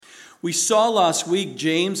We saw last week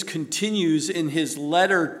James continues in his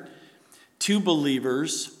letter to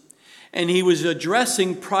believers, and he was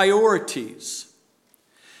addressing priorities.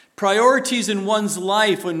 Priorities in one's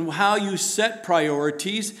life and how you set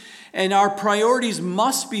priorities. And our priorities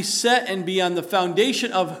must be set and be on the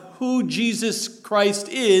foundation of who Jesus Christ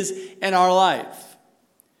is in our life.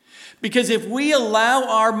 Because if we allow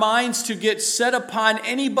our minds to get set upon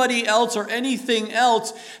anybody else or anything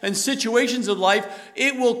else in situations of life,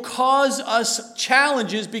 it will cause us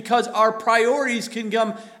challenges because our priorities can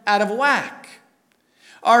come out of whack.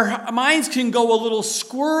 Our minds can go a little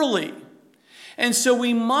squirrely. And so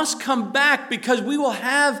we must come back because we will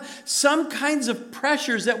have some kinds of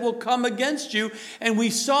pressures that will come against you. And we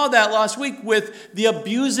saw that last week with the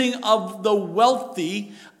abusing of the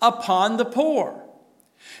wealthy upon the poor.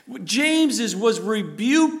 James was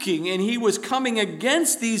rebuking, and he was coming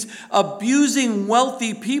against these abusing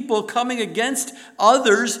wealthy people, coming against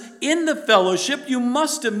others in the fellowship. You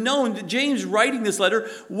must have known that James, writing this letter,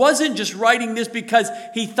 wasn't just writing this because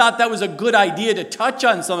he thought that was a good idea to touch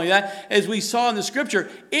on something like that. As we saw in the scripture,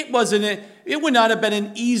 it would not have been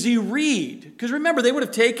an easy read. Because remember, they would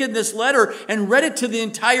have taken this letter and read it to the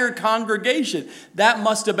entire congregation. That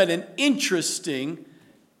must have been an interesting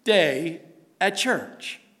day at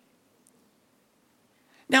church.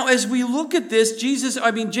 Now, as we look at this,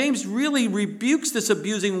 James really rebukes this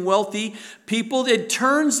abusing wealthy people. It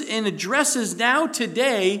turns and addresses now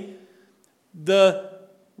today the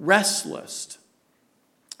restless.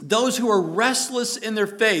 Those who are restless in their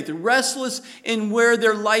faith, restless in where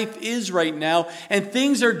their life is right now, and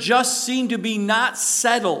things are just seem to be not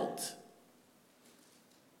settled.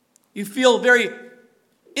 You feel very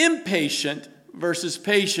impatient versus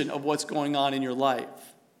patient of what's going on in your life.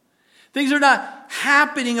 Things are not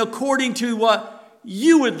happening according to what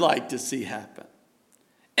you would like to see happen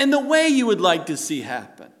and the way you would like to see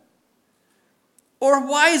happen. Or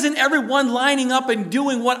why isn't everyone lining up and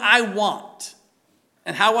doing what I want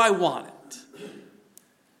and how I want it?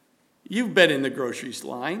 You've been in the grocery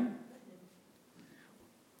line.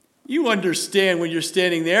 You understand when you're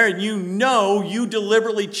standing there and you know you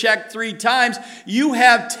deliberately checked 3 times. You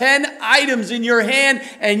have 10 items in your hand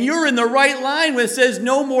and you're in the right line when it says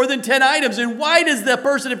no more than 10 items. And why does the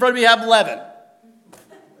person in front of me have 11?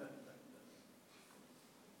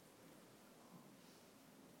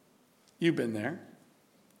 You've been there.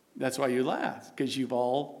 That's why you laugh, because you've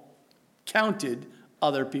all counted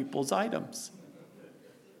other people's items.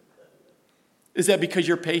 Is that because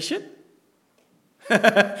you're patient?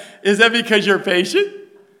 Is that because you're patient?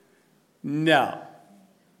 No.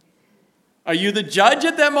 Are you the judge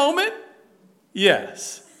at that moment?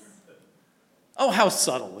 Yes. Oh, how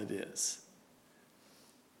subtle it is.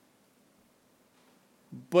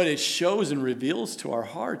 But it shows and reveals to our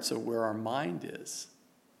hearts of where our mind is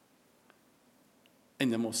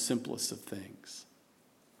in the most simplest of things.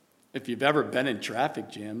 If you've ever been in traffic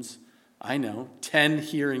jams, I know, 10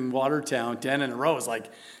 here in Watertown, 10 in a row is like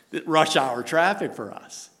rush hour traffic for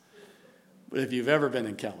us. But if you've ever been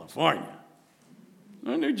in California,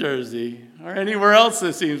 or New Jersey, or anywhere else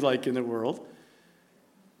it seems like in the world,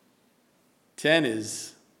 10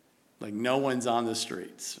 is like no one's on the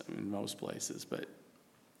streets in most places.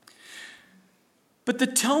 But the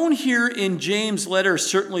tone here in James' letter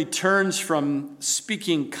certainly turns from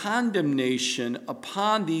speaking condemnation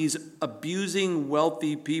upon these abusing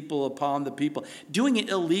wealthy people, upon the people, doing it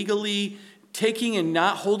illegally, taking and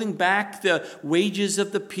not holding back the wages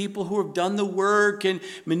of the people who have done the work and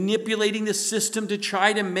manipulating the system to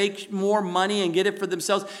try to make more money and get it for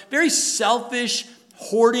themselves. Very selfish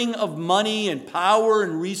hoarding of money and power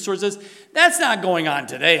and resources. That's not going on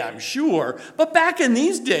today, I'm sure. But back in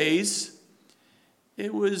these days,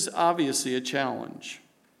 it was obviously a challenge.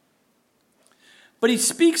 But he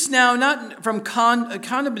speaks now not from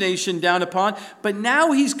condemnation down upon, but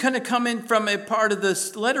now he's kind of come in from a part of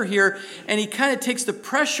this letter here, and he kind of takes the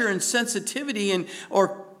pressure and sensitivity and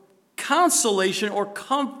or consolation or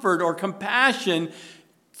comfort or compassion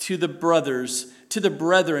to the brothers, to the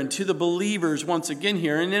brethren, to the believers once again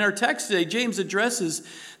here. And in our text today, James addresses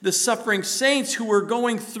the suffering saints who were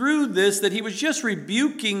going through this that he was just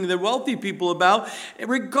rebuking the wealthy people about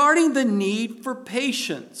regarding the need for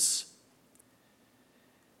patience.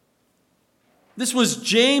 This was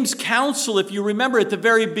James' counsel, if you remember, at the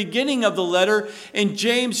very beginning of the letter in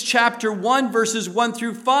James chapter 1, verses 1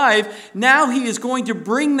 through 5. Now he is going to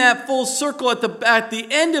bring that full circle at the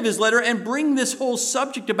end of his letter and bring this whole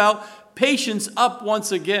subject about patience up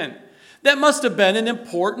once again. That must have been an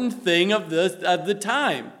important thing of the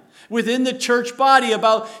time within the church body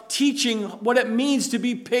about teaching what it means to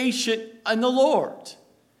be patient in the Lord.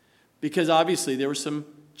 Because obviously there were some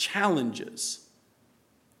challenges.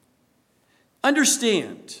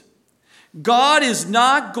 Understand, God is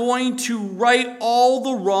not going to right all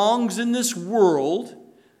the wrongs in this world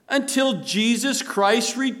until Jesus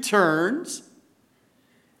Christ returns,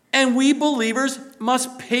 and we believers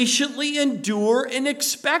must patiently endure and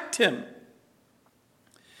expect him.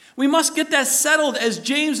 We must get that settled as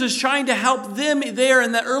James is trying to help them there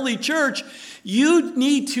in the early church. You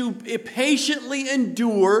need to patiently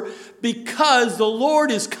endure because the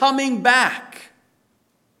Lord is coming back.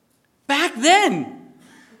 Back then,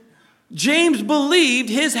 James believed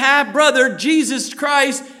his half-brother, Jesus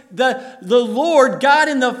Christ, the Lord, God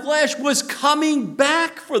in the flesh, was coming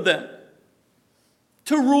back for them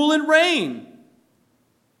to rule and reign.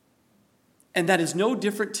 And that is no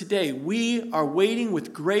different today. We are waiting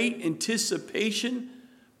with great anticipation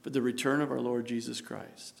for the return of our Lord Jesus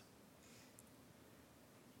Christ.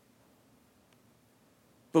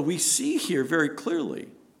 But we see here very clearly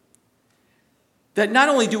that not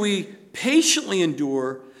only do we patiently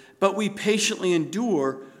endure, but we patiently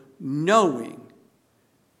endure knowing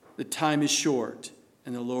the time is short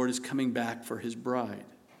and the Lord is coming back for his bride.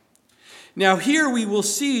 Now here we will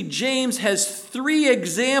see James has 3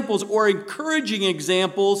 examples or encouraging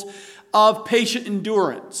examples of patient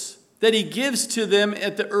endurance that he gives to them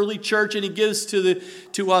at the early church and he gives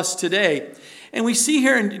to us today. And we see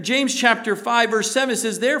here in James chapter 5 verse 7 it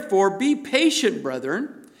says, "Therefore be patient,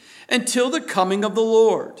 brethren, until the coming of the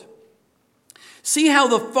Lord. See how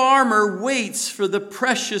the farmer waits for the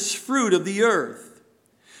precious fruit of the earth,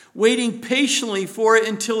 waiting patiently for it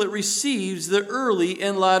until it receives the early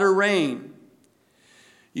and latter rain.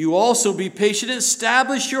 You also be patient and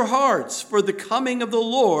establish your hearts, for the coming of the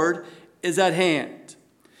Lord is at hand."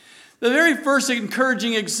 The very first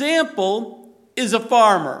encouraging example is a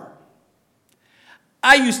farmer.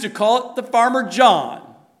 I used to call it the Farmer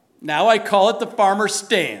John. Now I call it the Farmer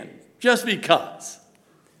Stan, just because.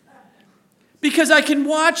 Because I can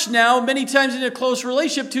watch now many times in a close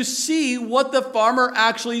relationship to see what the farmer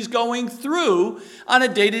actually is going through on a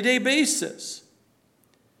day-to-day basis.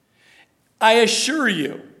 I assure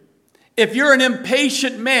you, if you're an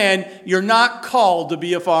impatient man, you're not called to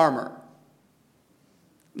be a farmer.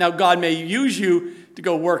 Now, God may use you to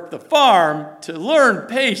go work the farm to learn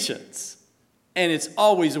patience. And it's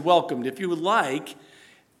always welcomed. If you would like,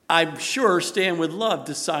 I'm sure Stan would love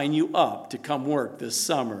to sign you up to come work this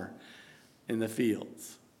summer in the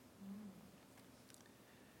fields.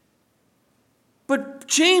 But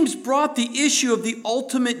James brought the issue of the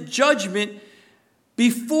ultimate judgment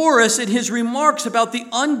before us in his remarks about the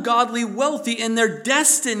ungodly wealthy and their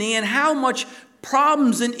destiny and how much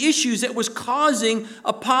problems and issues it was causing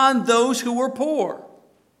upon those who were poor.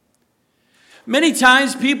 Many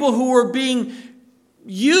times people who were being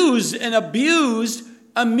used and abused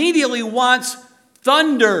immediately wants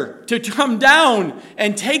thunder to come down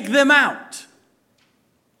and take them out.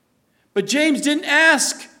 But James didn't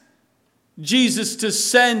ask Jesus to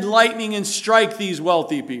send lightning and strike these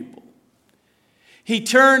wealthy people. He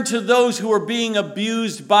turned to those who were being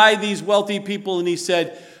abused by these wealthy people and he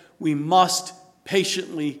said, we must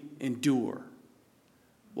patiently endure.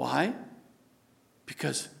 Why?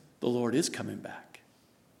 Because the Lord is coming back.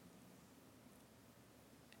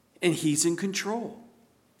 And he's in control.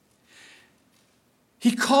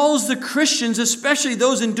 He calls the Christians, especially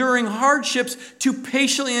those enduring hardships, to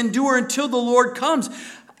patiently endure until the Lord comes.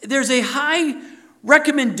 There's a high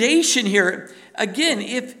recommendation here. Again,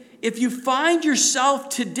 if you find yourself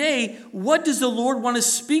today, what does the Lord want to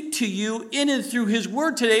speak to you in and through his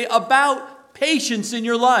word today about patience in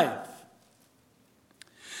your life?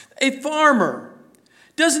 A farmer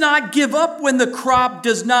does not give up when the crop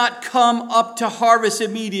does not come up to harvest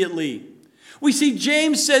immediately. We see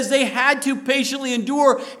James says they had to patiently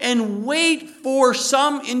endure and wait for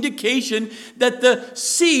some indication that the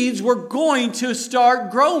seeds were going to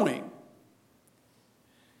start growing.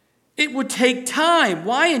 It would take time.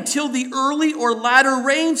 Why? Until the early or latter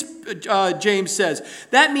rains, James says.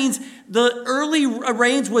 That means the early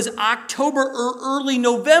rains was October or early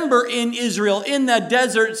November in Israel, in that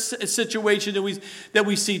desert situation that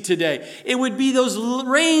we see today. It would be those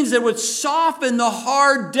rains that would soften the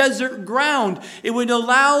hard desert ground. It would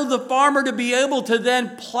allow the farmer to be able to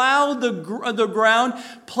then plow the ground,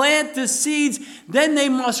 plant the seeds. Then they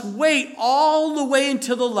must wait all the way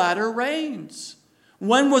until the latter rains.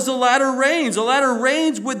 When was the latter rains? The latter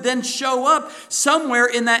rains would then show up somewhere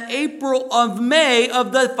in that April of May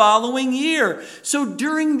of the following year. So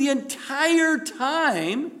during the entire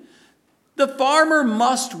time, the farmer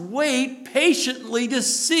must wait patiently to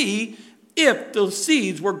see if the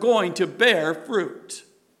seeds were going to bear fruit.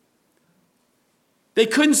 They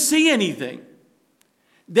couldn't see anything.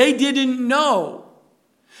 They didn't know.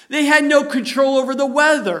 They had no control over the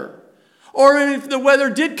weather. Or if the weather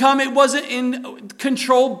did come, it wasn't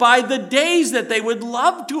controlled by the days that they would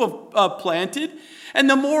love to have planted. And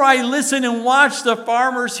the more I listen and watch the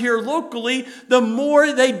farmers here locally, the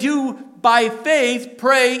more they do, by faith,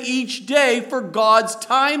 pray each day for God's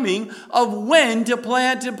timing of when to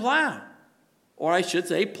plant and plow. Or I should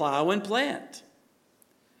say, plow and plant.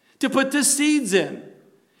 To put the seeds in.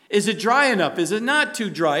 Is it dry enough? Is it not too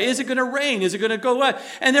dry? Is it going to rain? Is it going to go wet?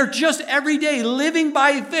 And they're just every day living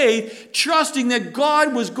by faith, trusting that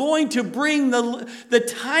God was going to bring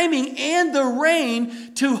the timing and the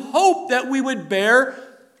rain to hope that we would bear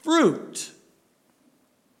fruit.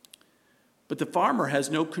 But the farmer has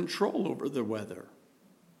no control over the weather.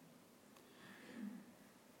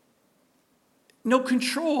 No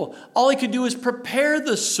control. All he could do is prepare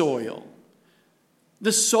the soil.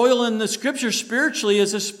 The soil in the scripture spiritually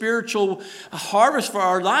is a spiritual harvest for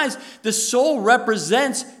our lives. The soul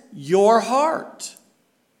represents your heart.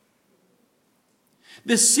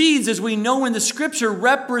 The seeds, as we know in the scripture,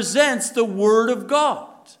 represents the word of God.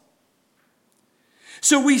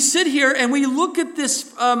 So we sit here and we look at this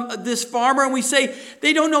farmer and we say,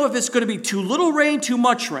 they don't know if it's going to be too little rain, too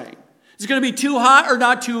much rain. Is it going to be too hot or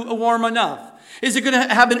not too warm enough? Is it going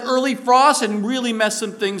to have an early frost and really mess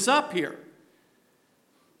some things up here?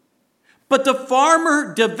 But the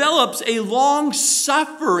farmer develops a long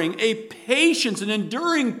suffering, a patience, an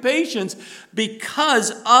enduring patience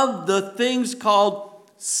because of the things called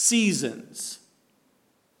seasons.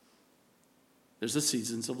 There's the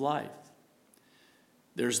seasons of life.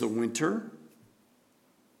 There's the winter.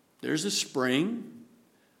 There's a spring.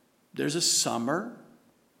 There's a summer.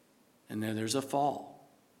 And then there's a fall.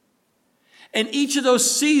 And each of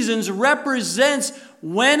those seasons represents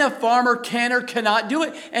when a farmer can or cannot do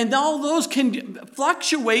it. And all those can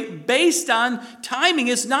fluctuate based on timing.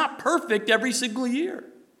 It's not perfect every single year.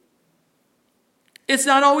 It's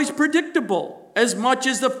not always predictable, as much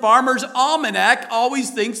as the farmer's almanac always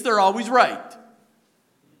thinks they're always right.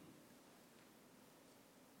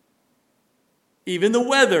 Even the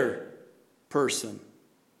weather person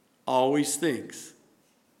always thinks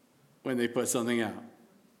when they put something out,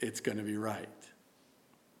 it's going to be right.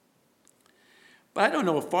 But I don't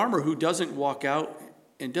know a farmer who doesn't walk out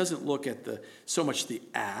and doesn't look at so much the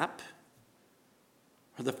app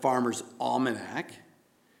or the farmer's almanac.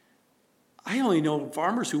 I only know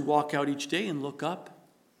farmers who walk out each day and look up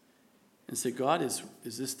and say, God, is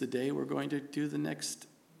this the day we're going to do the next?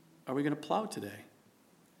 Are we going to plow today?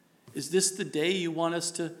 Is this the day you want us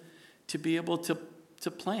to be able to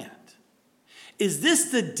plant? Is this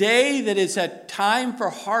the day that is a time for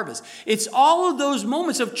harvest? It's all of those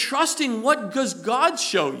moments of trusting what does God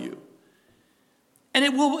show you. And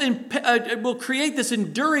it will create this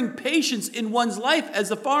enduring patience in one's life as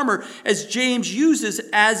the farmer, as James uses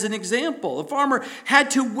as an example. The farmer had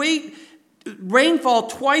to wait rainfall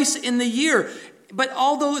twice in the year. But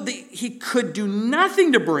although he could do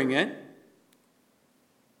nothing to bring it,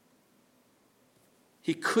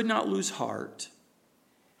 he could not lose heart.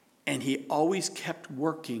 And he always kept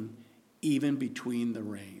working even between the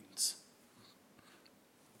rains.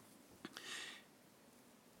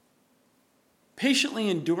 Patiently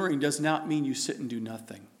enduring does not mean you sit and do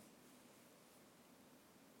nothing.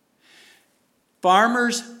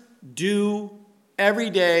 Farmers do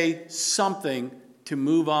every day something to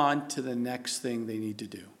move on to the next thing they need to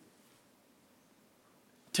do.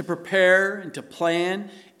 To prepare and to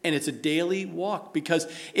plan. And it's a daily walk,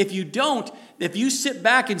 because if you sit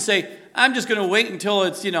back and say, I'm just going to wait until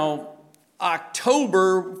it's,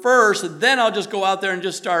 October 1st, and then I'll just go out there and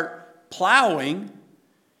just start plowing,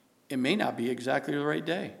 it may not be exactly the right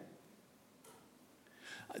day.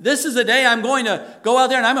 This is the day I'm going to go out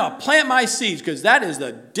there and I'm going to plant my seeds, because that is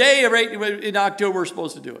the day in October we're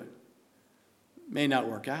supposed to do it. May not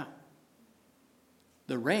work out.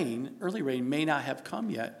 The early rain may not have come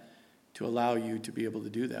yet to allow you to be able to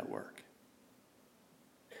do that work.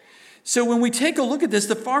 So when we take a look at this,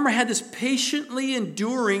 the farmer had this patiently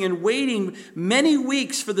enduring and waiting many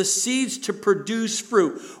weeks for the seeds to produce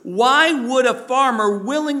fruit. Why would a farmer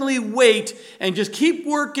willingly wait and just keep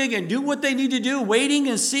working and do what they need to do, waiting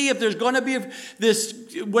and see if there's going to be this,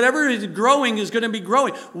 whatever is growing is going to be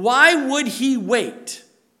growing? Why would he wait?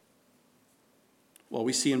 Well,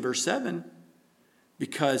 we see in verse 7,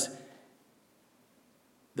 because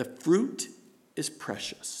the fruit is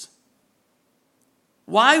precious.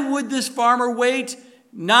 Why would this farmer wait,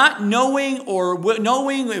 not knowing or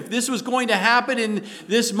knowing if this was going to happen in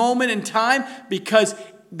this moment in time? Because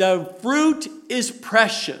the fruit is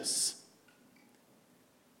precious.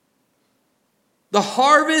 The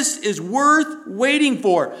harvest is worth waiting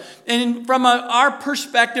for. And from our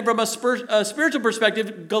perspective, from a spiritual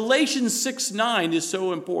perspective, Galatians 6:9 is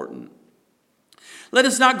so important. Let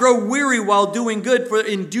us not grow weary while doing good, for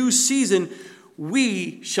in due season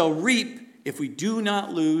we shall reap if we do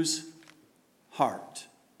not lose heart.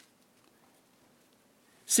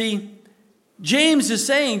 See, James is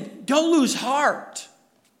saying, don't lose heart.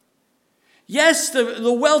 Yes,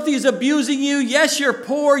 the wealthy is abusing you. Yes, you're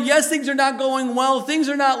poor. Yes, things are not going well. Things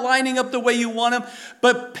are not lining up the way you want them.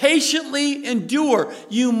 But patiently endure.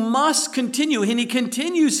 You must continue. And he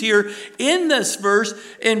continues here in this verse,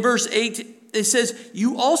 in verse 8, it says,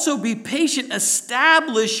 you also be patient,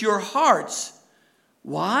 establish your hearts.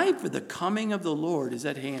 Why? For the coming of the Lord is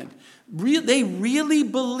at hand. They really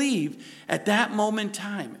believe at that moment in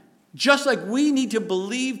time, just like we need to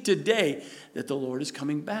believe today, that the Lord is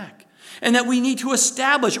coming back. And that we need to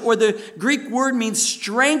establish, or the Greek word means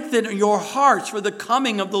strengthen your hearts, for the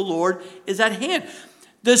coming of the Lord is at hand.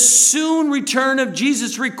 The soon return of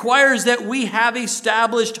Jesus requires that we have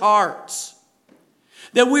established hearts.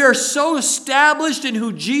 That we are so established in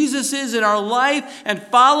who Jesus is in our life and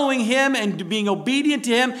following him and being obedient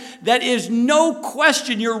to him, that is no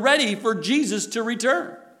question you're ready for Jesus to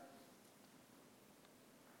return.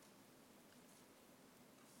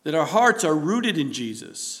 That our hearts are rooted in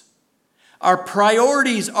Jesus. Our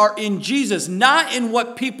priorities are in Jesus, not in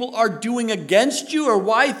what people are doing against you or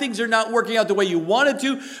why things are not working out the way you wanted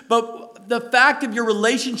to, but the fact of your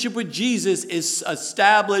relationship with Jesus is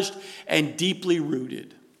established and deeply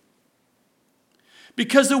rooted.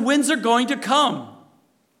 Because the winds are going to come.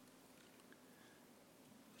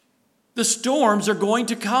 The storms are going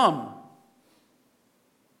to come.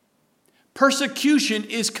 Persecution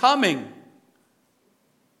is coming.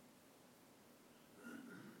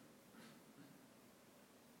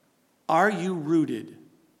 Are you rooted?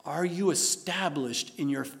 Are you established in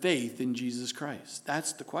your faith in Jesus Christ?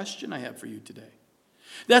 That's the question I have for you today.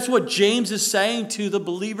 That's what James is saying to the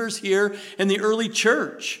believers here in the early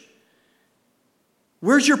church.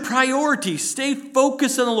 Where's your priority? Stay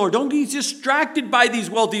focused on the Lord. Don't be distracted by these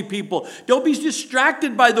wealthy people. Don't be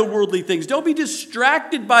distracted by the worldly things. Don't be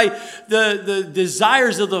distracted by the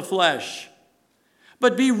desires of the flesh.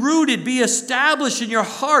 But be rooted, be established in your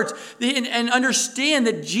heart, and understand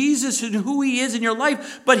that Jesus and who he is in your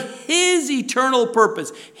life, but his eternal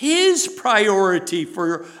purpose, his priority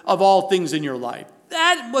of all things in your life.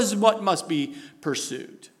 That was what must be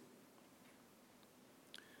pursued.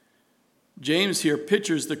 James here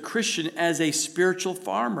pictures the Christian as a spiritual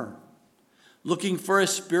farmer, looking for a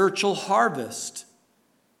spiritual harvest.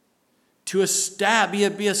 To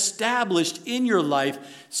be established in your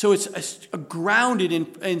life so it's grounded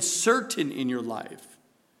and certain in your life.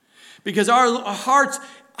 Because our hearts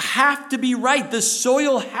have to be right. The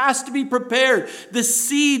soil has to be prepared. The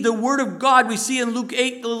seed, the word of God we see in Luke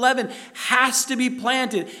 8:11 has to be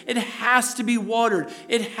planted. It has to be watered.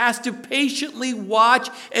 It has to patiently watch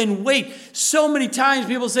and wait. So many times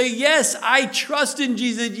people say, yes, I trust in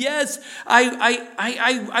Jesus. Yes,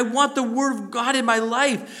 I want the word of God in my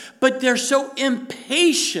life. But they're so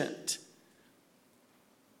impatient,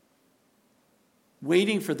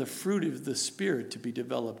 waiting for the fruit of the Spirit to be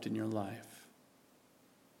developed in your life.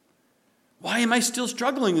 Why am I still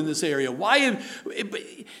struggling in this area?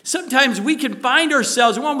 Sometimes we can find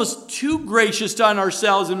ourselves, we're almost too gracious on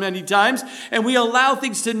ourselves in many times, and we allow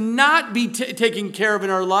things to not be taken care of in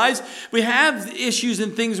our lives. We have issues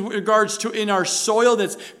and things with regards to in our soil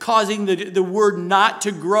that's causing the word not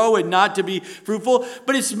to grow and not to be fruitful.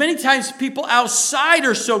 But it's many times people outside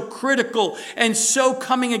are so critical and so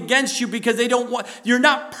coming against you because you're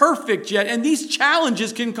not perfect yet. And these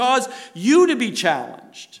challenges can cause you to be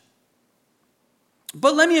challenged.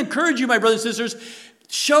 But let me encourage you, my brothers and sisters,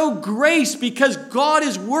 show grace because God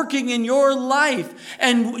is working in your life.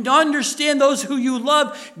 And understand those who you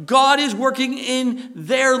love, God is working in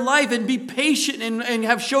their life. And be patient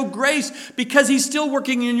and show grace because he's still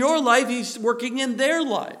working in your life. He's working in their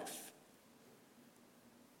life.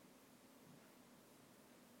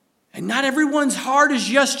 And not everyone's heart is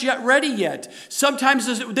just yet ready yet. Sometimes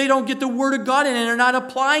they don't get the word of God and they're not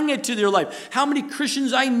applying it to their life. How many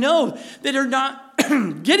Christians I know that are not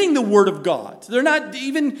getting the word of God? They're not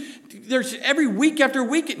even, there's every week after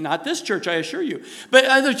week, not this church, I assure you, but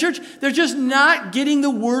other church, they're just not getting the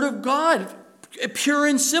word of God. Pure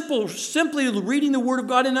and simple, simply reading the word of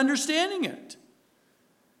God and understanding it.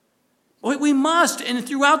 We must, and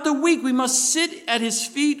throughout the week, we must sit at his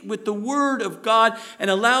feet with the word of God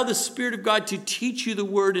and allow the Spirit of God to teach you the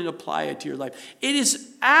word and apply it to your life. It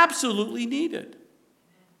is absolutely needed.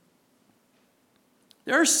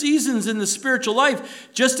 There are seasons in the spiritual life,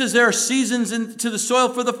 just as there are seasons into the soil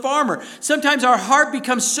for the farmer. Sometimes our heart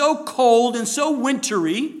becomes so cold and so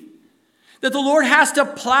wintry that the Lord has to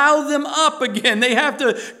plow them up again. They have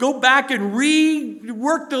to go back and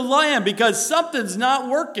rework the land because something's not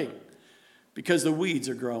working, because the weeds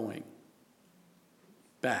are growing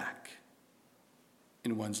back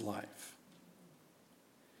in one's life.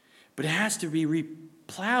 But it has to be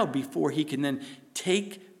replowed before he can then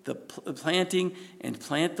take the planting and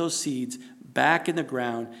plant those seeds back in the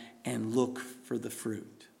ground and look for the fruit.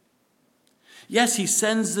 Yes, he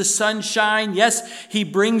sends the sunshine. Yes, he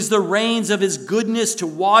brings the rains of his goodness to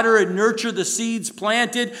water and nurture the seeds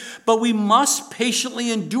planted. But we must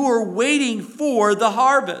patiently endure waiting for the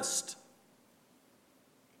harvest.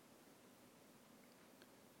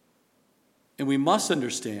 And we must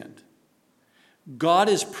understand, God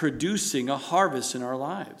is producing a harvest in our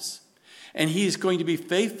lives. And he is going to be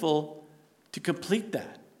faithful to complete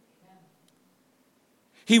that.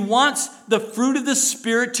 He wants the fruit of the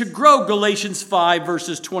Spirit to grow, Galatians 5,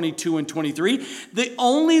 verses 22 and 23. The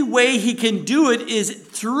only way he can do it is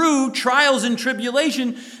through trials and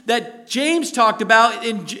tribulation that James talked about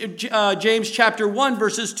in James chapter 1,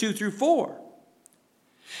 verses 2 through 4.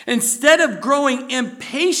 Instead of growing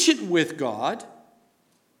impatient with God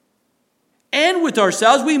and with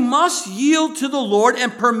ourselves, we must yield to the Lord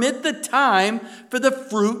and permit the time for the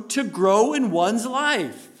fruit to grow in one's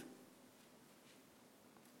life.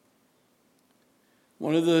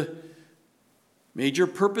 One of the major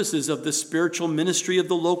purposes of the spiritual ministry of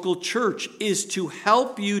the local church is to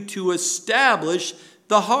help you to establish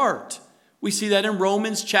the heart. We see that in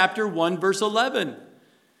Romans chapter 1, verse 11.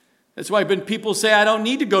 That's why when people say, I don't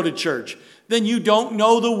need to go to church, then you don't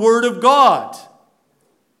know the Word of God.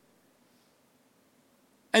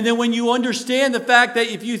 And then when you understand the fact that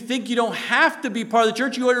if you think you don't have to be part of the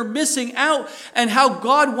church, you are missing out on how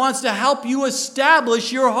God wants to help you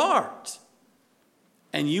establish your heart.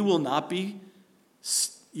 And you will not be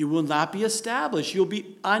established. You'll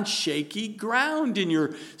be on shaky ground in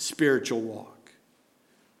your spiritual walk.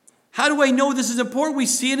 How do I know this is important? We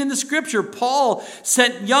see it in the scripture. Paul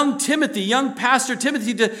sent young pastor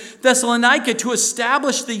Timothy to Thessalonica to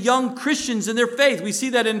establish the young Christians in their faith. We see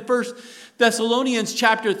that in 1 Thessalonians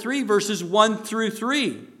chapter 3, verses 1 through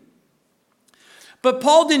 3. But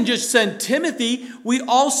Paul didn't just send Timothy. We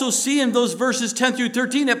also see in those verses 10 through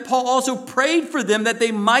 13 that Paul also prayed for them that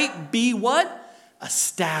they might be what?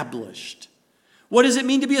 Established. What does it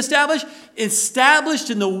mean to be established?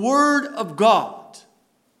 Established in the Word of God.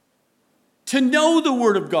 To know the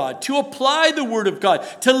Word of God. To apply the Word of God.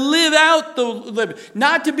 To live out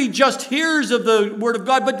not to be just hearers of the Word of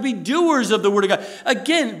God, but to be doers of the Word of God.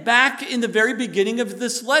 Again, back in the very beginning of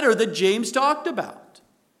this letter that James talked about.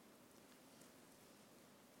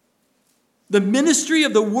 The ministry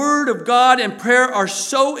of the Word of God and prayer are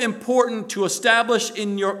so important to establish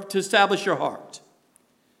your heart.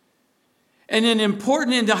 And an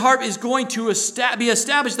important in the heart is going to be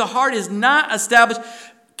established. The heart is not established,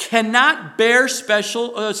 cannot bear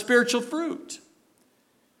spiritual fruit.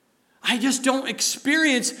 I just don't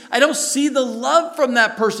see the love from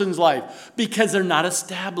that person's life because they're not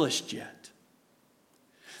established yet.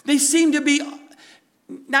 They seem to be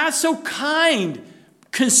not so kind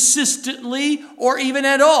consistently or even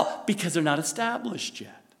at all because they're not established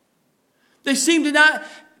yet. They seem to not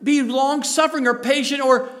be long-suffering or patient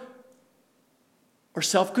or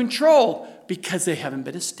self-controlled because they haven't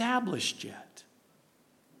been established yet.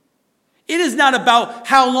 It is not about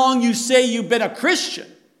how long you say you've been a Christian.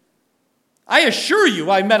 I assure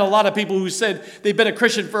you, I met a lot of people who said they've been a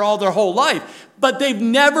Christian for all their whole life, but they've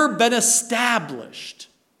never been established.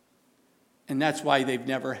 And that's why they've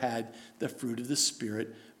never had the fruit of the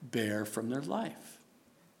Spirit bear from their life.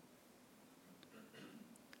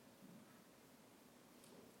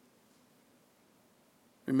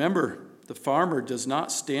 Remember, the farmer does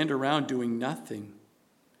not stand around doing nothing.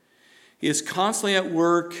 He is constantly at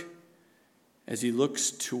work as he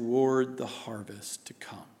looks toward the harvest to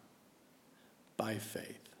come by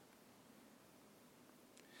faith.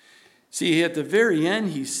 See, at the very end,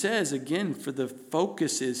 he says, again, for the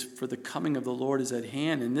focus is for the coming of the Lord is at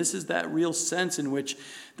hand. And this is that real sense in which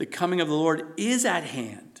the coming of the Lord is at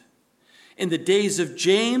hand. In the days of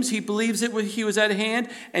James, he believes he was at hand.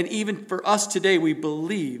 And even for us today, we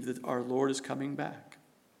believe that our Lord is coming back.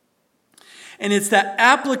 And it's that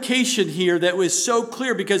application here that was so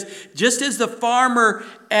clear because just as the farmer,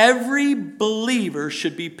 every believer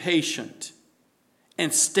should be patient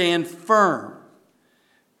and stand firm.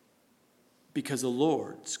 Because the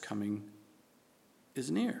Lord's coming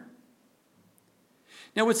is near.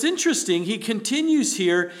 Now, what's interesting, he continues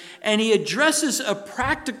here and he addresses a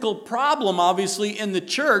practical problem, obviously, in the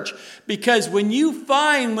church, because when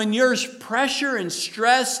there's pressure and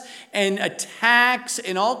stress and attacks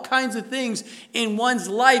and all kinds of things in one's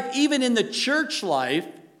life, even in the church life,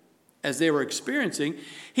 as they were experiencing,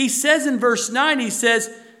 he says in verse 9, he says,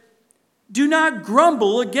 "Do not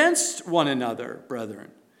grumble against one another, brethren,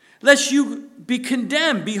 lest you be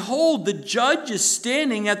condemned. Behold, the judge is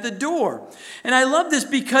standing at the door." And I love this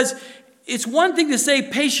because it's one thing to say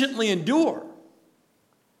patiently endure.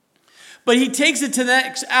 But he takes it to the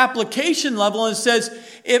next application level and says,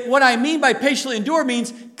 what I mean by patiently endure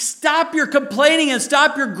means stop your complaining and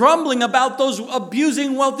stop your grumbling about those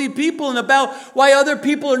abusing wealthy people and about why other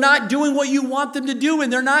people are not doing what you want them to do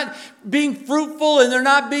and they're not being fruitful and they're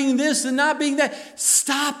not being this and not being that.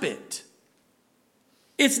 Stop it.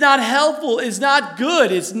 It's not helpful. It's not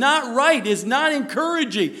good. It's not right. It's not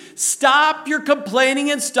encouraging. Stop your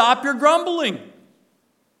complaining and stop your grumbling.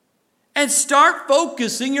 And start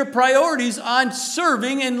focusing your priorities on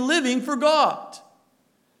serving and living for God.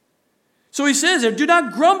 So he says there, do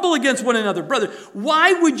not grumble against one another. Brother,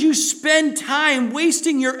 why would you spend time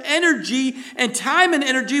wasting your energy and time and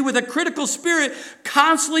energy with a critical spirit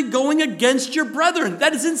constantly going against your brethren?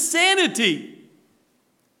 That is insanity.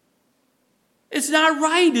 It's not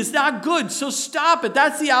right. It's not good. So stop it.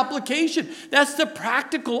 That's the application. That's the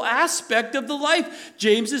practical aspect of the life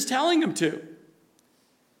James is telling him to.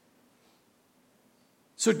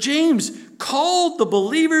 So James called the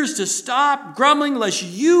believers to stop grumbling lest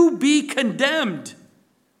you be condemned.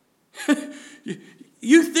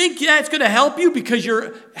 You think it's going to help you because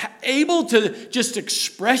you're able to just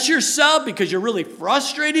express yourself because you're really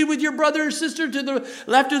frustrated with your brother or sister to the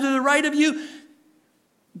left or to the right of you?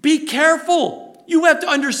 Be careful. You have to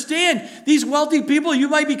understand these wealthy people you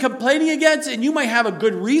might be complaining against, and you might have a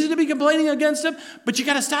good reason to be complaining against them, but you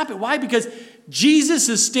got to stop it. Why? Because Jesus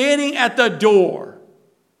is standing at the door.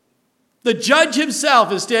 The judge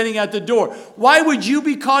himself is standing at the door. Why would you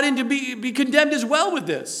be caught in to be condemned as well with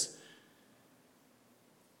this?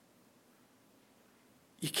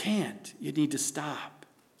 You can't. You need to stop.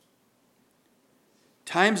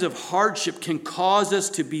 Times of hardship can cause us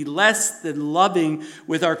to be less than loving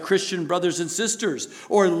with our Christian brothers and sisters,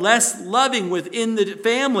 or less loving within the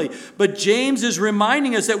family. But James is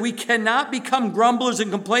reminding us that we cannot become grumblers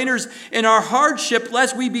and complainers in our hardship,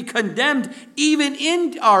 lest we be condemned even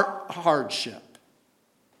in our hardship.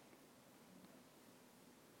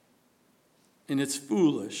 And it's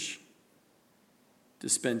foolish to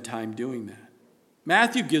spend time doing that.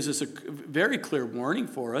 Matthew gives us a very clear warning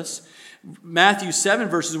for us. Matthew 7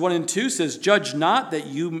 verses 1 and 2 says, "Judge not that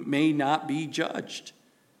you may not be judged.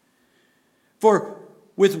 For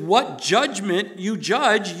with what judgment you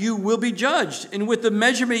judge, you will be judged. And with the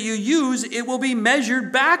measurement you use, it will be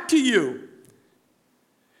measured back to you."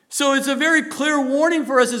 So it's a very clear warning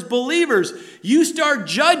for us as believers. You start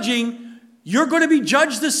judging, you're going to be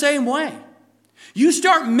judged the same way. You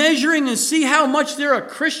start measuring and see how much they're a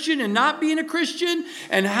Christian and not being a Christian,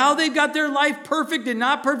 and how they've got their life perfect and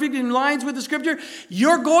not perfect in lines with the Scripture.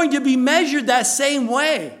 You're going to be measured that same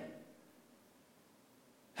way.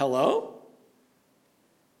 Hello?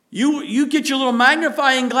 You get your little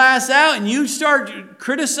magnifying glass out and you start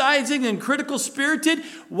criticizing and critical spirited.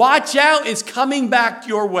 Watch out, it's coming back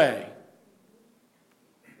your way.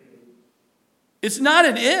 It's not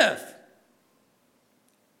an if.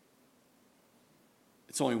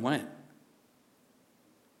 It's only when.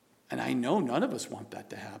 And I know none of us want that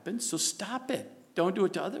to happen, so stop it. Don't do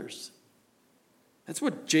it to others. That's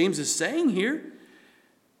what James is saying here.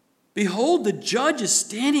 Behold, the judge is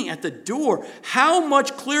standing at the door. How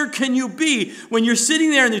much clearer can you be when you're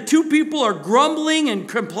sitting there and the two people are grumbling and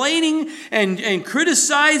complaining and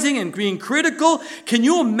criticizing and being critical? Can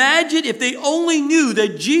you imagine if they only knew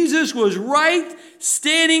that Jesus was right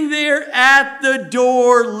standing there at the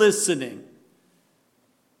door listening?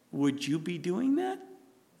 Would you be doing that?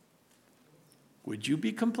 Would you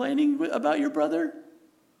be complaining about your brother?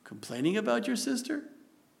 Complaining about your sister?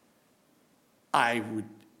 I would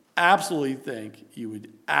absolutely think you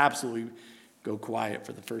would absolutely go quiet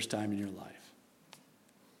for the first time in your life.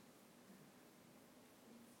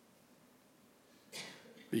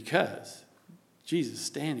 Because Jesus is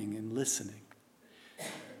standing and listening.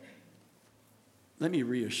 Let me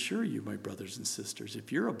reassure you, my brothers and sisters,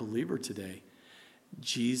 if you're a believer today,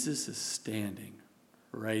 Jesus is standing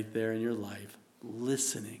right there in your life,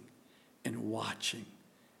 listening and watching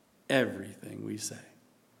everything we say.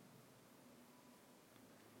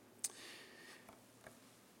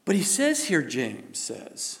 But he says here, James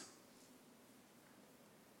says,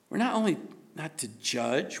 we're not only not to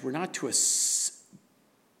judge, we're not to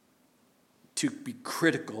to be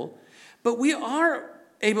critical, but we are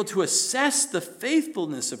able to assess the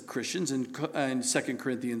faithfulness of Christians in 2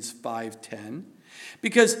 Corinthians 5:10.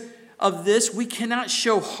 Because of this, we cannot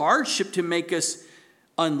show hardship to make us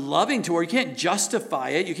unloving toward. You can't justify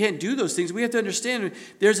it. You can't do those things. We have to understand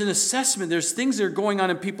there's an assessment. There's things that are going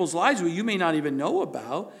on in people's lives where you may not even know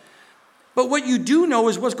about. But what you do know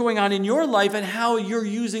is what's going on in your life and how you're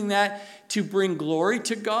using that to bring glory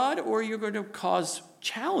to God, or you're going to cause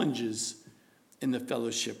challenges in the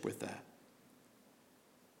fellowship with that.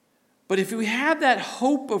 But if we have that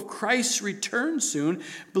hope of Christ's return soon,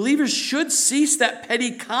 believers should cease that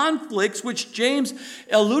petty conflicts which James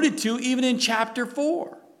alluded to even in chapter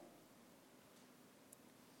 4.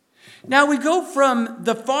 Now we go from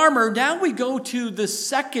the farmer, now we go to the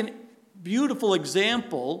second beautiful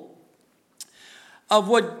example of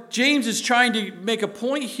what James is trying to make a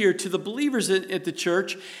point here to the believers at the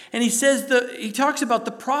church. And he talks about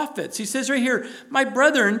the prophets. He says right here, "My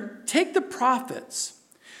brethren, take the prophets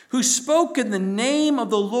who spoke in the name of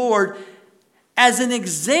the Lord as an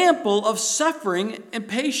example of suffering and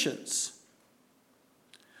patience."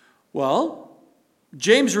 Well,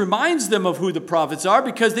 James reminds them of who the prophets are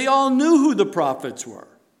because they all knew who the prophets were.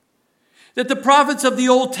 That the prophets of the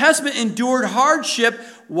Old Testament endured hardship.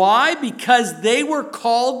 Why? Because they were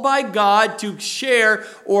called by God to share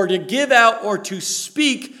or to give out or to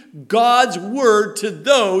speak God's word to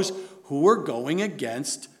those who were going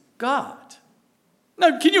against God.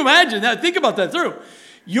 Now, can you imagine that? Think about that through.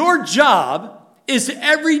 Your job is to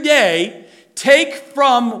every day take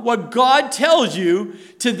from what God tells you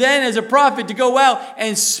to then, as a prophet, to go out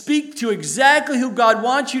and speak to exactly who God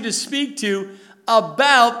wants you to speak to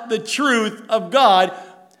about the truth of God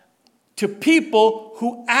to people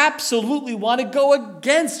who absolutely want to go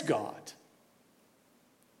against God.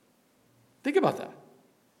 Think about that.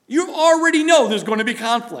 You already know there's going to be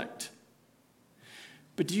conflict.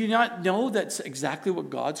 But do you not know that's exactly what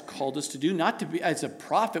God's called us to do? Not to be as a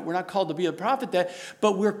prophet. We're not called to be a prophet,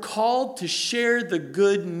 but we're called to share the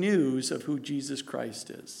good news of who Jesus Christ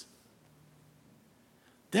is.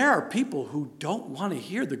 There are people who don't want to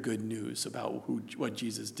hear the good news about what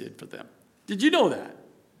Jesus did for them. Did you know that?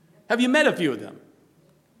 Have you met a few of them?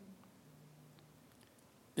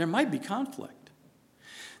 There might be conflict.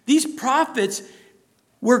 These prophets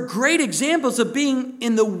were great examples of being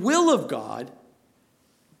in the will of God,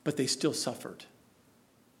 but they still suffered.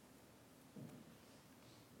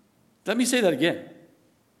 Let me say that again.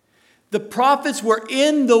 The prophets were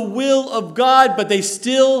in the will of God, but they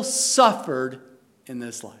still suffered in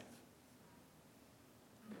this life.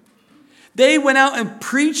 They went out and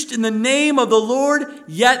preached in the name of the Lord,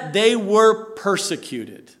 yet they were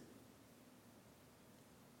persecuted.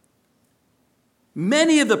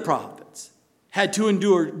 Many of the prophets had to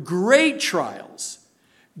endure great trials,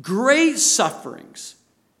 great sufferings,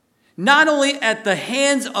 not only at the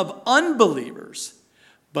hands of unbelievers,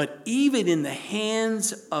 but even in the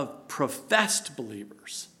hands of professed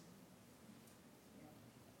believers.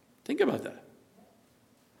 Think about that.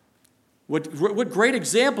 What great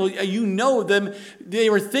example you know them they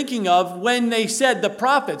were thinking of when they said the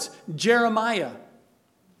prophets, Jeremiah.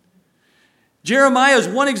 Jeremiah is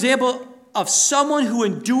one example of someone who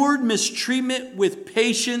endured mistreatment with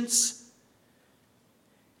patience.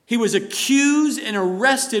 He was accused and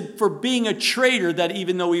arrested for being a traitor, that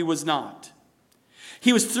even though he was not.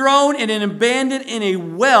 He was thrown and abandoned in a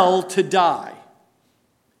well to die.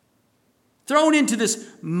 Thrown into this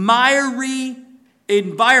miry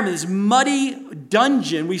environment, this muddy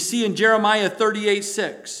dungeon we see in Jeremiah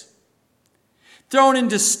 38:6. Thrown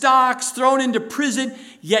into stocks, thrown into prison,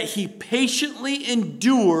 yet he patiently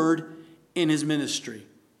endured in his ministry.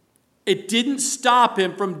 It didn't stop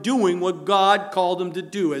him from doing what God called him to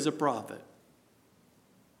do as a prophet.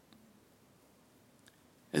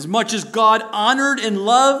 As much as God honored and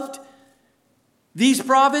loved these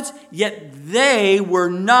prophets, yet they were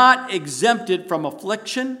not exempted from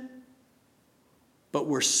affliction, but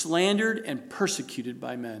were slandered and persecuted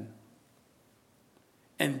by men.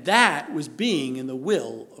 And that was being in the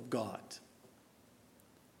will of God.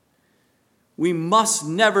 We must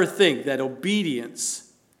never think that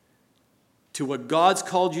obedience to what God's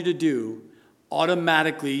called you to do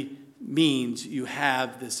automatically means you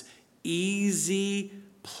have this easy,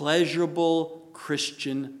 pleasurable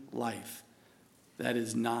Christian life. That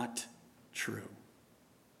is not true.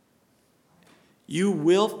 You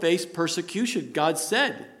will face persecution. God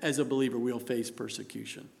said, as a believer, we'll face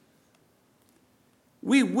persecution.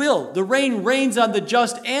 We will. The rain rains on the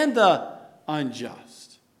just and the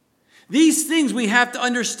unjust. These things we have to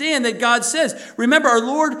understand that God says. Remember, our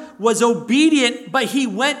Lord was obedient, but he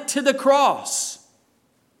went to the cross.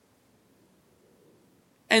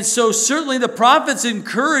 And so certainly the prophets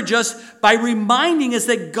encourage us by reminding us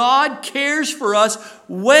that God cares for us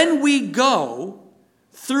when we go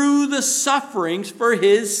through the sufferings for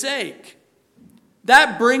his sake.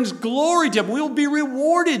 That brings glory to him. We will be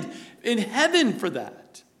rewarded in heaven for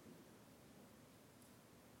that.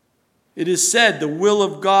 It is said, the will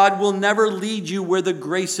of God will never lead you where the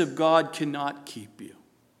grace of God cannot keep you.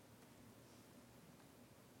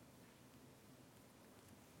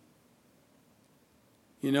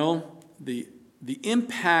 You know, the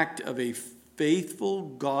impact of a faithful,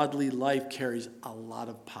 godly life carries a lot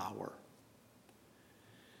of power.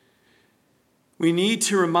 We need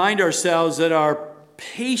to remind ourselves that our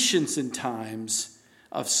patience in times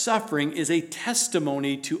of suffering is a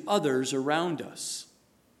testimony to others around us.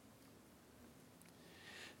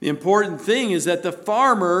 The important thing is that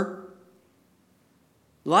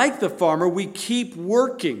like the farmer, we keep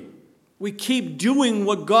working. We keep doing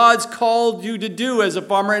what God's called you to do as a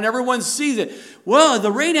farmer, and everyone sees it. Well,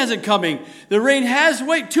 the rain hasn't coming. The rain has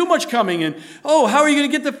too much coming. And how are you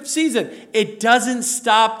going to get the season? It doesn't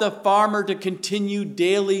stop the farmer to continue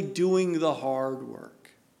daily doing the hard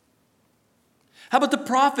work. How about the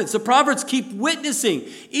prophets? The prophets keep witnessing.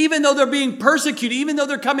 Even though they're being persecuted, even though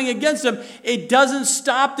they're coming against them, it doesn't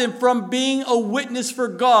stop them from being a witness for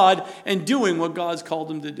God and doing what God's called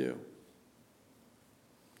them to do.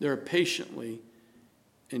 They're patiently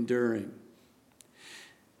enduring.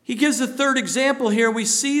 He gives a third example here. We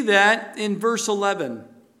see that in verse 11.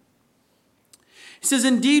 He says,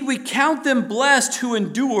 indeed, we count them blessed who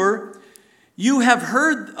endure. You have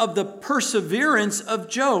heard of the perseverance of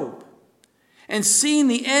Job and seen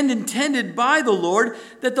the end intended by the Lord,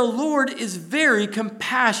 that the Lord is very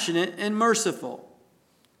compassionate and merciful.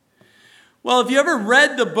 Well, if you ever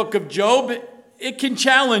read the book of Job, it can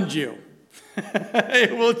challenge you.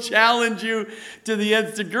 It will challenge you to the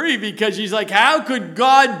nth degree, because she's like, how could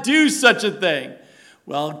God do such a thing?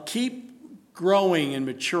 Well, keep growing and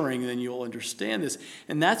maturing, and then you'll understand this.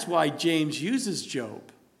 And that's why James uses Job.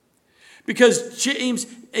 Because James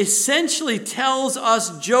essentially tells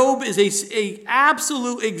us Job is an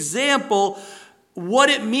absolute example what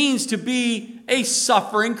it means to be a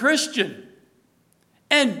suffering Christian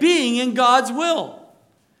and being in God's will,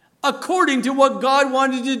 according to what God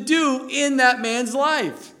wanted to do in that man's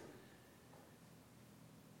life.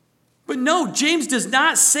 But no, James does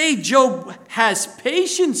not say Job has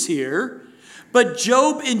patience here, but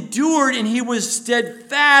Job endured and he was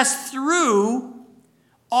steadfast through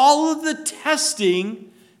all of the testing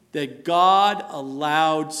that God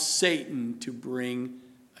allowed Satan to bring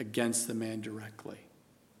against the man directly.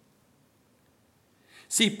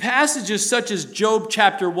 See, passages such as Job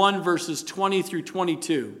chapter 1, verses 20 through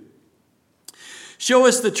 22 show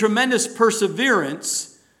us the tremendous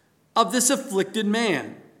perseverance of this afflicted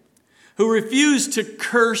man who refused to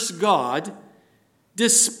curse God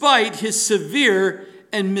despite his severe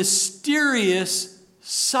and mysterious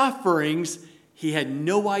sufferings. He had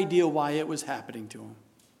no idea why it was happening to him.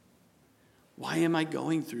 Why am I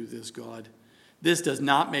going through this, God? This does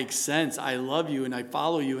not make sense. I love you and I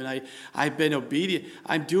follow you and I've been obedient.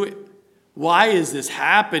 I'm doing. Why is this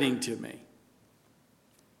happening to me?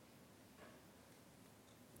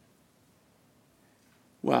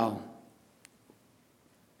 Well,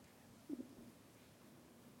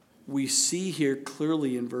 we see here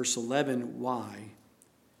clearly in verse 11 why.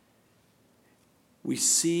 We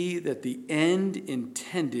see that the end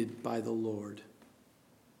intended by the Lord.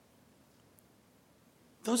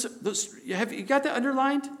 Have you got that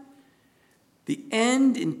underlined? The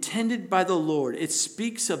end intended by the Lord. It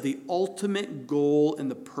speaks of the ultimate goal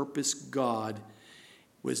and the purpose God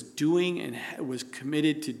was doing and was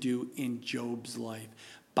committed to do in Job's life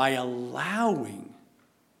by allowing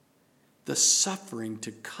the suffering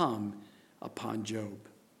to come upon Job.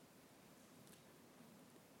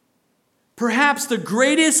 Perhaps the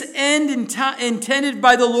greatest end intended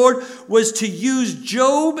by the Lord was to use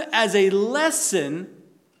Job as a lesson,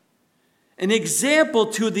 an example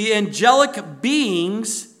to the angelic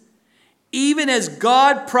beings, even as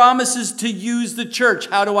God promises to use the church.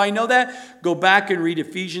 How do I know that? Go back and read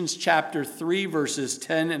Ephesians chapter 3, verses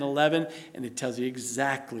 10 and 11, and it tells you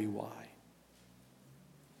exactly why.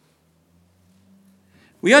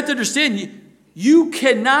 We have to understand, you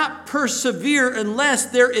cannot persevere unless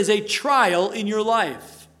there is a trial in your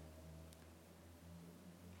life.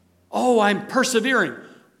 Oh, I'm persevering.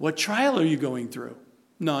 What trial are you going through?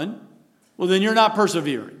 None. Well, then you're not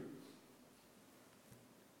persevering.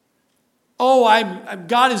 Oh,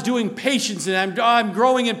 God is doing patience and I'm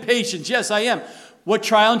growing in patience. Yes, I am. What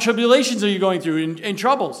trial and tribulations are you going through and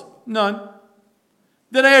troubles? None.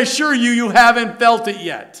 Then I assure you, you haven't felt it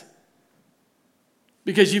yet.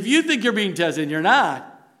 Because if you think you're being tested and you're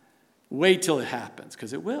not, wait till it happens,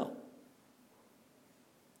 because it will.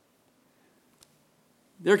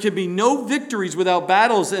 There can be no victories without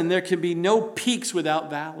battles, and there can be no peaks without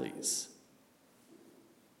valleys.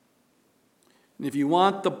 And if you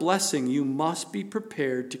want the blessing, you must be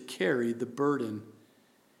prepared to carry the burden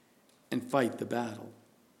and fight the battle.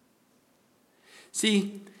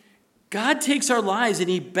 See, God takes our lives and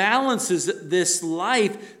he balances this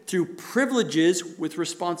life through privileges with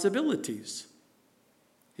responsibilities.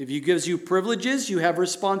 If he gives you privileges, you have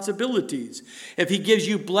responsibilities. If he gives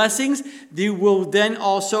you blessings, you will then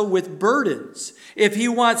also with burdens. If he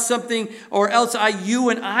wants something, or else you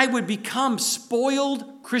and I would become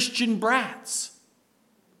spoiled Christian brats.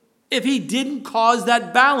 If he didn't cause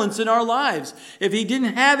that balance in our lives, if he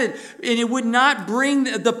didn't have it, and it would not bring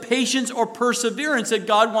the patience or perseverance that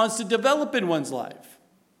God wants to develop in one's life.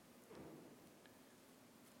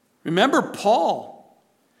 Remember, Paul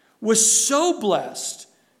was so blessed,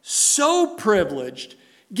 so privileged,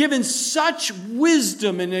 given such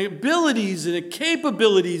wisdom and abilities and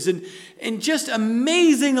capabilities and just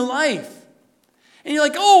amazing life. And you're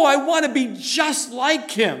like, oh, I want to be just like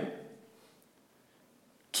him.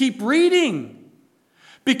 Keep reading.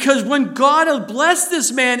 Because when God had blessed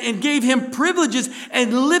this man and gave him privileges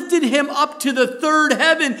and lifted him up to the third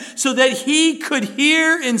heaven so that he could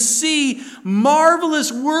hear and see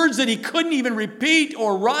marvelous words that he couldn't even repeat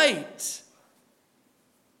or write.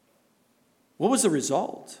 What was the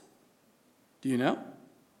result? Do you know?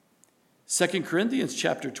 2 Corinthians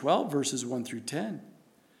chapter 12, verses 1 through 10.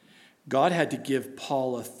 God had to give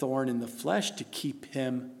Paul a thorn in the flesh to keep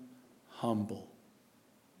him humble.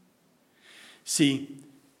 See,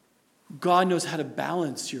 God knows how to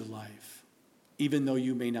balance your life, even though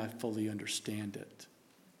you may not fully understand it.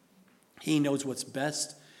 He knows what's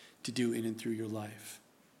best to do in and through your life.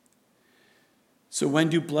 So when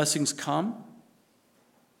do blessings come?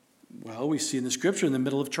 Well, we see in the scripture in the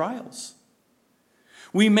middle of trials.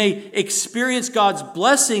 We may experience God's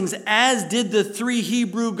blessings as did the 3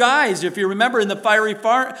 Hebrew guys, if you remember, in the fiery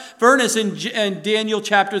furnace in Daniel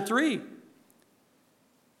chapter 3.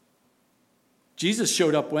 Jesus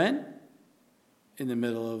showed up when? In the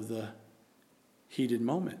middle of the heated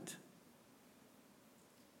moment.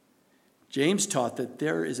 James taught that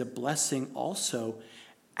there is a blessing also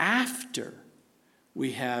after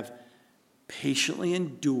we have patiently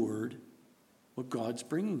endured what God's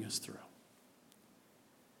bringing us through.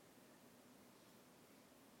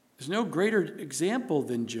 There's no greater example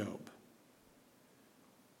than Job.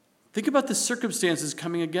 Think about the circumstances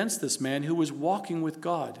coming against this man who was walking with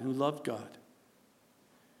God, who loved God.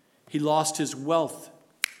 He lost his wealth,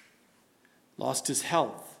 lost his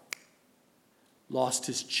health, lost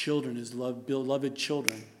his children, his beloved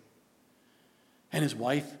children, and his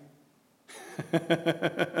wife.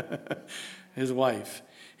 His wife,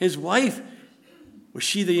 was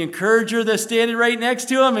she the encourager that's standing right next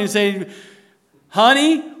to him and saying,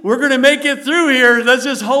 honey, we're going to make it through here. Let's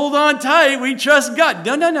just hold on tight. We trust God.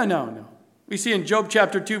 No. We see in Job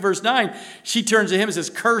chapter 2, verse 9, she turns to him and says,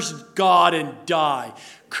 curse God and die.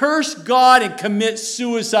 Curse God and commit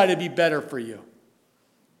suicide to be better for you.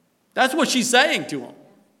 That's what she's saying to him.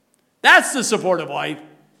 That's the supportive wife.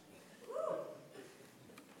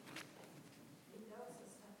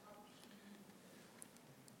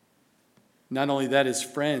 Not only that, his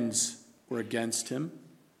friends were against him,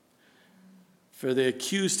 for they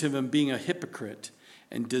accused him of being a hypocrite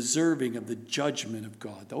and deserving of the judgment of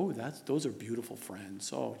God. Oh, those are beautiful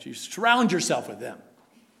friends. Oh, you surround yourself with them.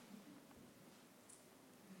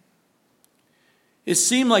 It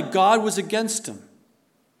seemed like God was against him.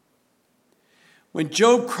 When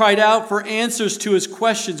Job cried out for answers to his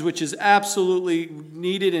questions, which is absolutely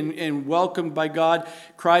needed and welcomed by God,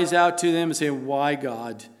 cries out to them and saying, why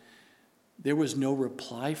God? There was no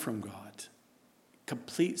reply from God.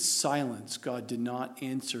 Complete silence. God did not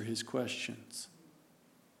answer his questions.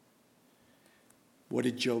 What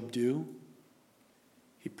did Job do?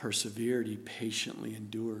 He persevered. He patiently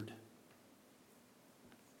endured.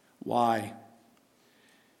 Why?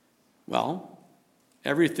 Well,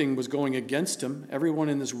 everything was going against him. Everyone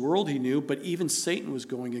in this world he knew, but even Satan was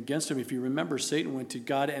going against him. If you remember, Satan went to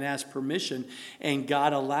God and asked permission, and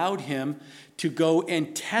God allowed him to go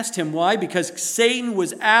and test him. Why? Because Satan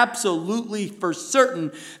was absolutely for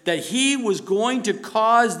certain that he was going to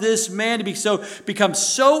cause this man to become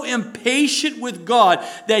so impatient with God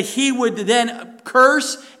that he would then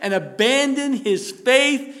curse and abandon his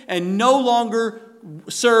faith and no longer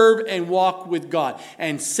serve and walk with God.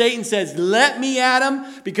 And Satan says, let me at him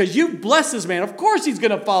because you bless this man. Of course he's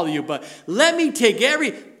going to follow you, but let me take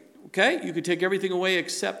you could take everything away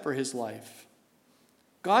except for his life.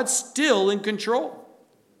 God's still in control.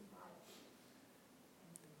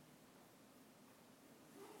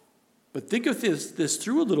 But think of this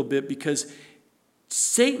through a little bit, because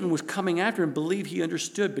Satan was coming after him, believed he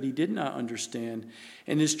understood, but he did not understand.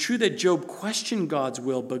 And it's true that Job questioned God's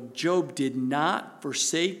will, but Job did not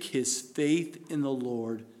forsake his faith in the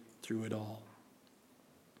Lord through it all.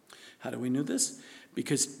 How do we know this?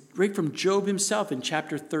 Because right from Job himself in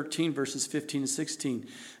chapter 13, verses 15 and 16,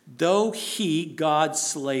 though he, God,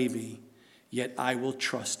 slay me, yet I will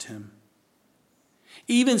trust him.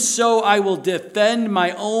 Even so, I will defend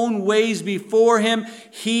my own ways before him.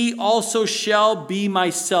 He also shall be my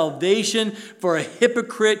salvation, for a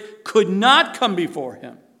hypocrite could not come before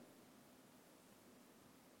him.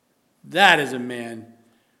 That is a man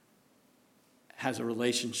who has a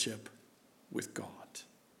relationship with God.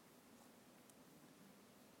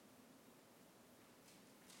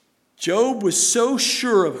 Job was so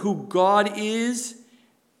sure of who God is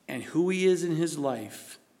and who he is in his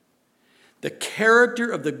life. The character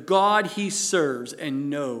of the God he serves and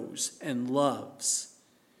knows and loves.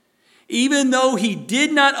 Even though he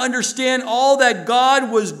did not understand all that God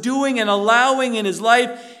was doing and allowing in his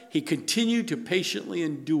life, he continued to patiently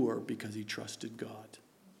endure because he trusted God.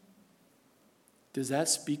 Does that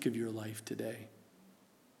speak of your life today?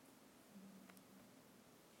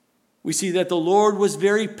 We see that the Lord was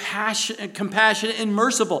very compassionate and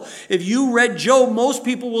merciful. If you read Job, most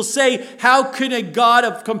people will say, how can a God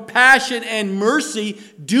of compassion and mercy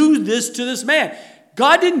do this to this man?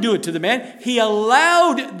 God didn't do it to the man. He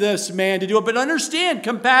allowed this man to do it. But understand,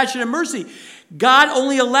 compassion and mercy. God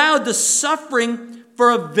only allowed the suffering for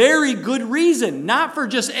a very good reason, not for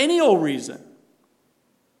just any old reason.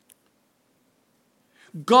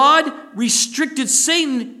 God restricted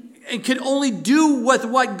Satan and could only do with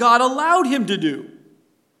what God allowed him to do.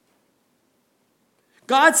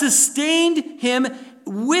 God sustained him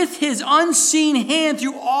with his unseen hand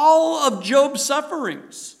through all of Job's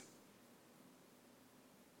sufferings.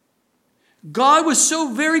 God was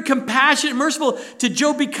so very compassionate and merciful to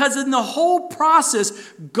Job because in the whole process,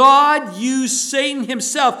 God used Satan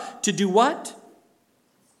himself to do what?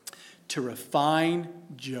 To refine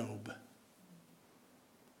Job.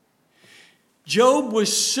 Job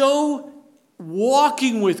was so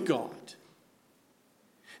walking with God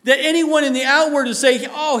that anyone in the outward would say,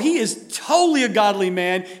 oh, he is totally a godly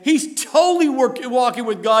man. He's totally walking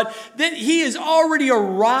with God, that he has already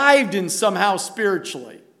arrived in somehow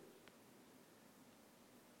spiritually.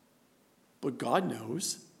 But God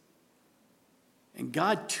knows. And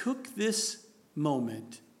God took this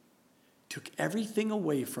moment, took everything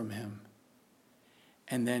away from him,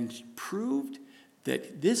 and then proved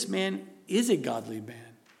that this man is a godly man,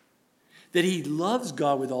 that he loves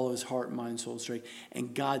God with all of his heart, mind, soul, strength,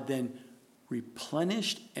 and God then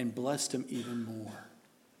replenished and blessed him even more.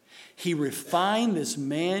 He refined this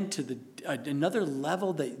man to another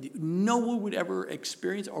level that no one would ever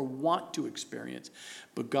experience or want to experience.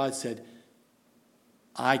 But God said,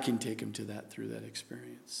 I can take him to that through that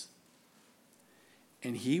experience.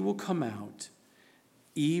 And he will come out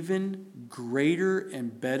even greater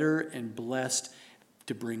and better and blessed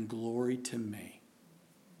to bring glory to me.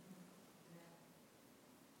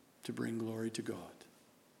 To bring glory to God.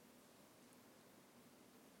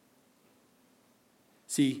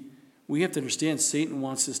 See, we have to understand Satan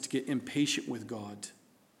wants us to get impatient with God.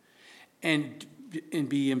 And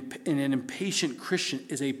an impatient Christian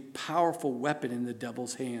is a powerful weapon in the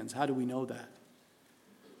devil's hands. How do we know that?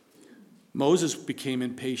 Moses became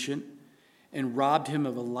impatient and robbed him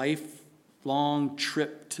of a lifelong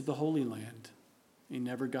trip to the Holy Land. He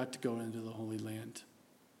never got to go into the Holy Land.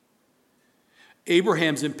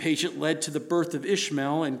 Abraham's impatience led to the birth of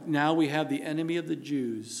Ishmael, and now we have the enemy of the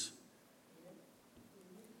Jews.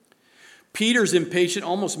 Peter's impatience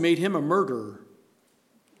almost made him a murderer.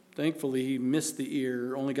 Thankfully, he missed the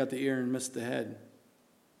ear, only got the ear and missed the head.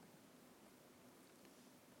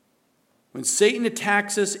 When Satan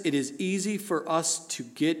attacks us, it is easy for us to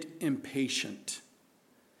get impatient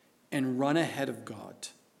and run ahead of God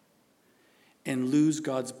and lose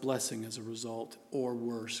God's blessing as a result, or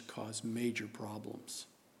worse, cause major problems.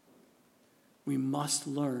 We must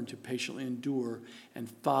learn to patiently endure and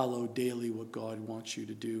follow daily what God wants you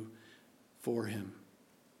to do for him.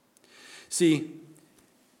 See,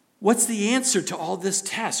 what's the answer to all this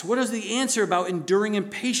test? What is the answer about enduring in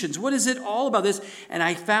patience? What is it all about this? And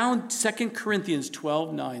I found 2 Corinthians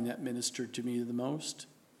 12:9 that ministered to me the most.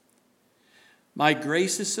 My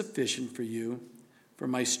grace is sufficient for you, for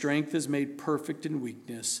my strength is made perfect in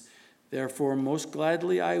weakness. Therefore, most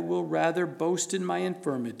gladly I will rather boast in my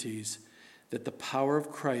infirmities, that the power of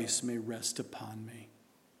Christ may rest upon me.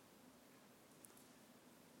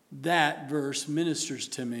 that verse ministers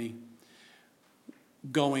to me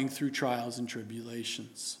going through trials and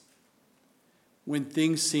tribulations. When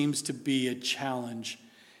things seems to be a challenge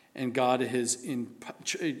and God is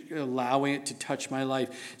allowing it to touch my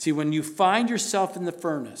life. See, when you find yourself in the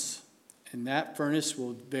furnace, and that furnace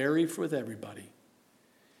will vary with everybody,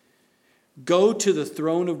 go to the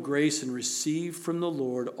throne of grace and receive from the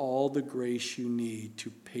Lord all the grace you need to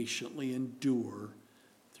patiently endure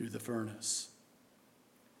through the furnace.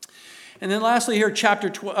 And then lastly here,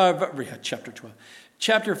 chapter 5,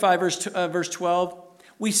 verse 12.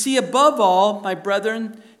 We see above all, my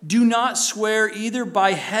brethren, do not swear either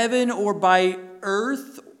by heaven or by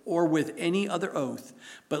earth or with any other oath,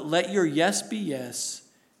 but let your yes be yes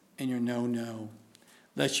and your no, no,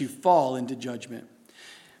 lest you fall into judgment.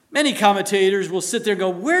 Many commentators will sit there and go,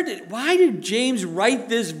 why did James write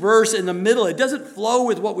this verse in the middle? It doesn't flow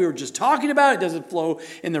with what we were just talking about. It doesn't flow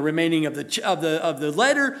in the remaining of the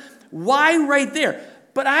letter. Why right there?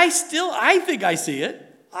 But I think I see it.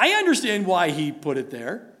 I understand why he put it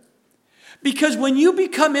there. Because when you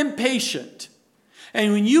become impatient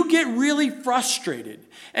and when you get really frustrated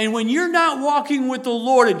and when you're not walking with the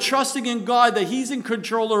Lord and trusting in God that he's in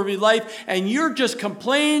control of your life and you're just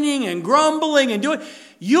complaining and grumbling and doing,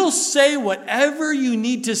 you'll say whatever you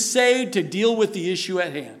need to say to deal with the issue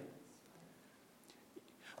at hand.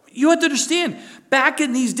 You have to understand, back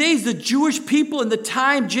in these days, the Jewish people in the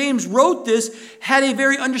time James wrote this had a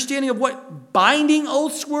very understanding of what binding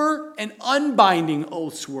oaths were and unbinding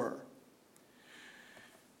oaths were.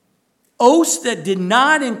 Oaths that did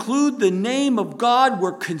not include the name of God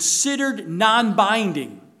were considered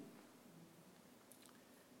non-binding.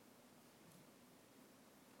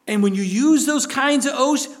 And when you use those kinds of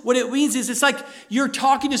oaths, what it means is it's like you're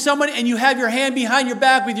talking to someone and you have your hand behind your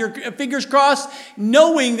back with your fingers crossed,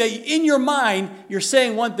 knowing that in your mind you're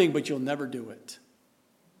saying one thing, but you'll never do it.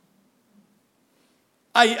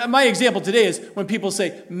 My example today is when people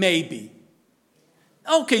say, maybe.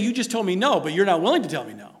 Okay, you just told me no, but you're not willing to tell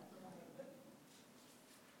me no.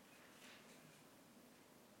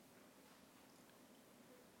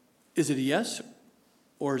 Is it a yes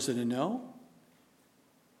or is it a no?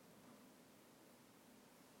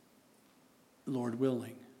 Lord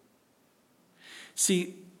willing.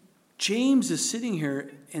 See, James is sitting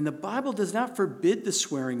here, and the Bible does not forbid the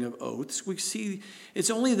swearing of oaths. We see it's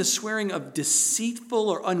only the swearing of deceitful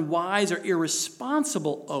or unwise or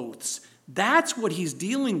irresponsible oaths. That's what he's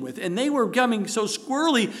dealing with. And they were becoming so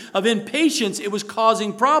squirrely of impatience, it was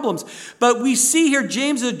causing problems. But we see here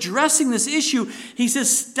James addressing this issue. He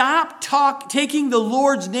says, stop taking the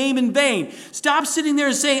Lord's name in vain. Stop sitting there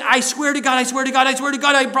and saying, I swear to God, I swear to God, I swear to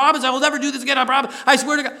God, I promise I will never do this again, I promise, I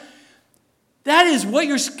swear to God. That is what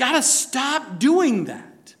you've got to stop doing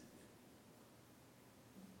that.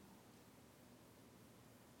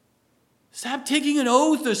 Stop taking an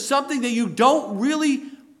oath or something that you don't really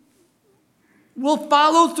will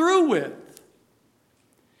follow through with.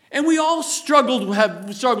 And we all have struggled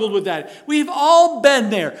with that. We've all been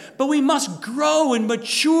there. But we must grow and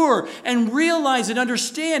mature and realize and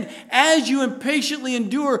understand as you patiently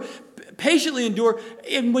endure.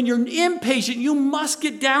 And when you're impatient, you must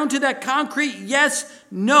get down to that concrete yes,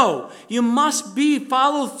 no. You must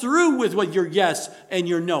follow through with what your yes and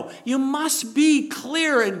your no. You must be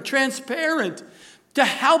clear and transparent to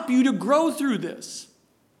help you to grow through this.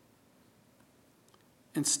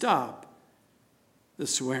 And stop the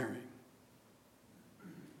swearing.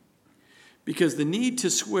 Because the need to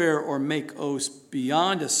swear or make oaths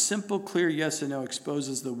beyond a simple, clear yes and no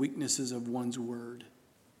exposes the weaknesses of one's word.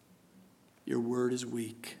 Your word is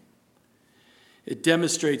weak. It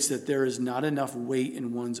demonstrates that there is not enough weight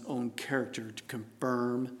in one's own character to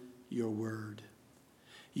confirm your word.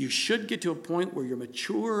 You should get to a point where you're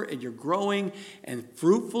mature and you're growing and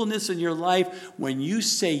fruitfulness in your life. When you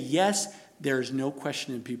say yes, there's no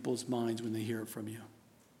question in people's minds when they hear it from you.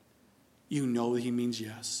 You know that he means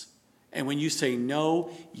yes. And when you say no,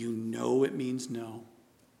 you know it means no.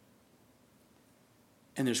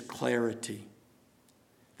 And there's clarity.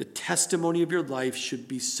 The testimony of your life should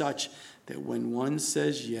be such that when one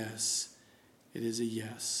says yes, it is a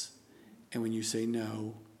yes. And when you say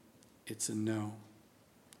no, it's a no.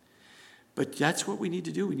 But that's what we need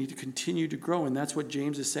to do. We need to continue to grow. And that's what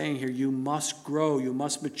James is saying here. You must grow. You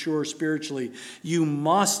must mature spiritually. You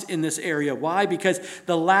must in this area. Why? Because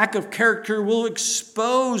the lack of character will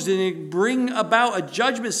expose and bring about a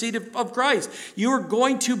judgment seat of Christ. You are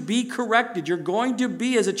going to be corrected. You're going to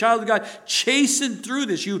be, as a child of God, chastened through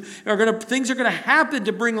this. Things are going to happen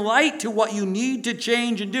to bring light to what you need to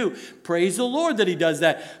change and do. Praise the Lord that he does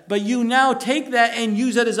that. But you now take that and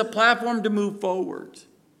use that as a platform to move forward.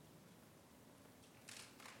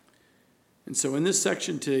 And so in this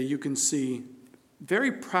section today, you can see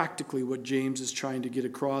very practically what James is trying to get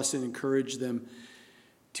across and encourage them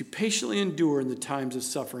to patiently endure in the times of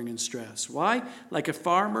suffering and stress. Why? Like a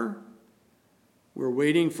farmer, we're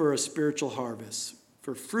waiting for a spiritual harvest,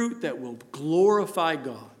 for fruit that will glorify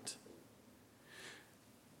God.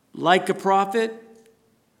 Like a prophet,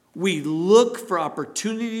 we look for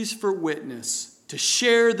opportunities for witness, to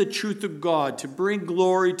share the truth of God, to bring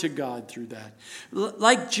glory to God through that.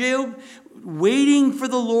 Like Job, waiting for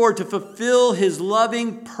the Lord to fulfill his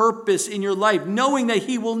loving purpose in your life, knowing that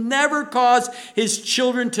he will never cause his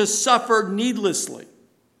children to suffer needlessly.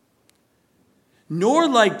 Nor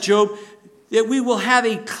like Job, that we will have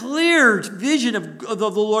a clear vision of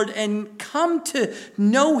the Lord and come to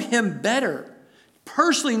know him better,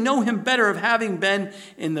 personally know him better of having been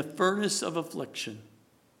in the furnace of affliction.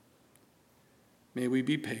 May we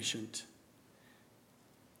be patient,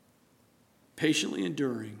 patiently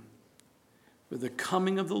enduring, for the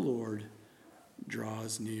coming of the Lord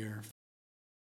draws near.